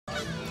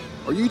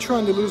Are you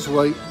trying to lose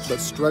weight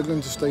but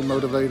struggling to stay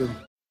motivated?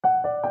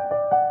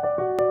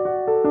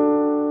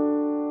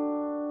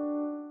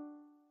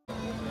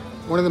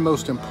 One of the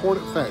most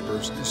important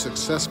factors in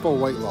successful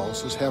weight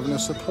loss is having a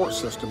support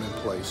system in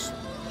place.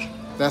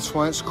 That's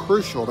why it's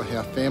crucial to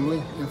have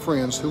family and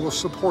friends who will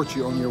support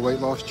you on your weight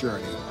loss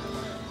journey.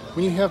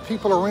 When you have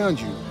people around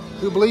you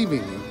who believe in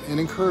you and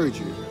encourage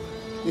you,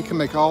 it can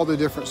make all the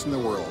difference in the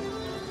world.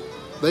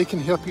 They can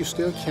help you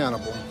stay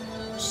accountable,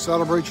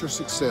 celebrate your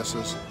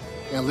successes,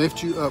 and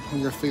lift you up when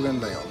you're feeling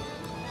down.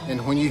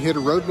 And when you hit a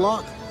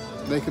roadblock,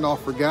 they can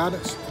offer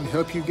guidance and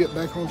help you get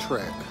back on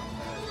track.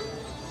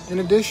 In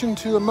addition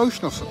to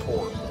emotional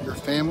support, your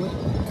family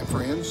and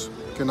friends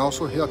can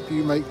also help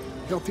you make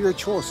healthier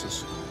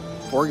choices.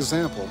 For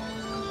example,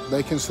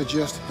 they can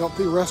suggest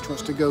healthy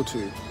restaurants to go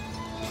to,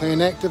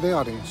 plan active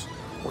outings,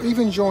 or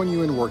even join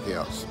you in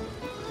workouts.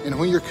 And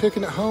when you're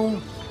cooking at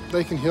home,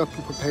 they can help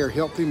you prepare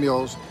healthy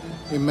meals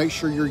and make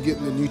sure you're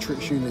getting the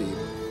nutrients you need.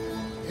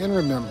 And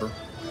remember,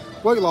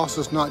 weight loss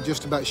is not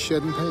just about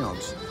shedding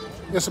pounds.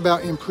 It's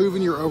about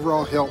improving your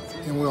overall health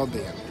and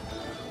well-being.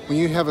 When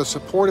you have a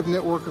supportive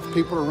network of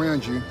people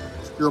around you,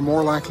 you're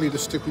more likely to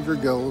stick with your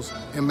goals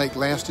and make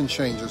lasting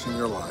changes in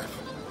your life.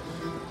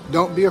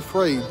 Don't be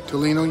afraid to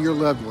lean on your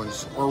loved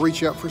ones or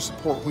reach out for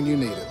support when you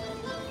need it.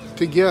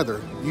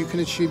 Together, you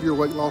can achieve your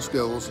weight loss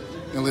goals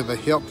and live a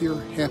healthier,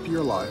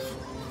 happier life.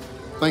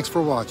 Thanks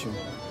for watching,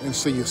 and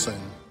see you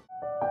soon.